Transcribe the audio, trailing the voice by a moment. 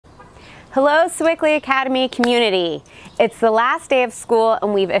Hello, Sewickley Academy community. It's the last day of school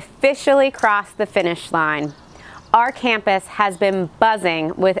and we've officially crossed the finish line. Our campus has been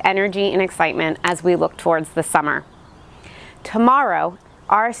buzzing with energy and excitement as we look towards the summer. Tomorrow,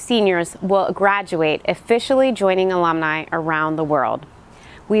 our seniors will graduate, officially joining alumni around the world.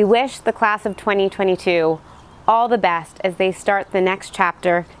 We wish the class of 2022 all the best as they start the next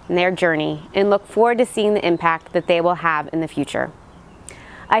chapter in their journey and look forward to seeing the impact that they will have in the future.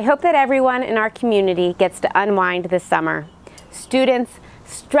 I hope that everyone in our community gets to unwind this summer. Students,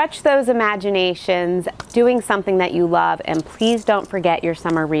 stretch those imaginations doing something that you love, and please don't forget your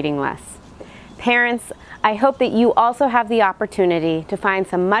summer reading lists. Parents, I hope that you also have the opportunity to find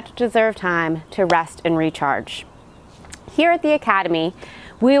some much-deserved time to rest and recharge. Here at the Academy,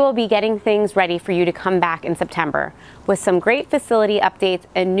 we will be getting things ready for you to come back in September with some great facility updates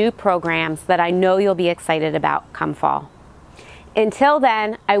and new programs that I know you'll be excited about come fall. Until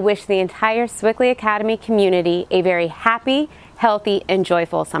then, I wish the entire Sewickley Academy community a very happy, healthy, and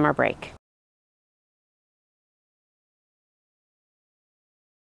joyful summer break.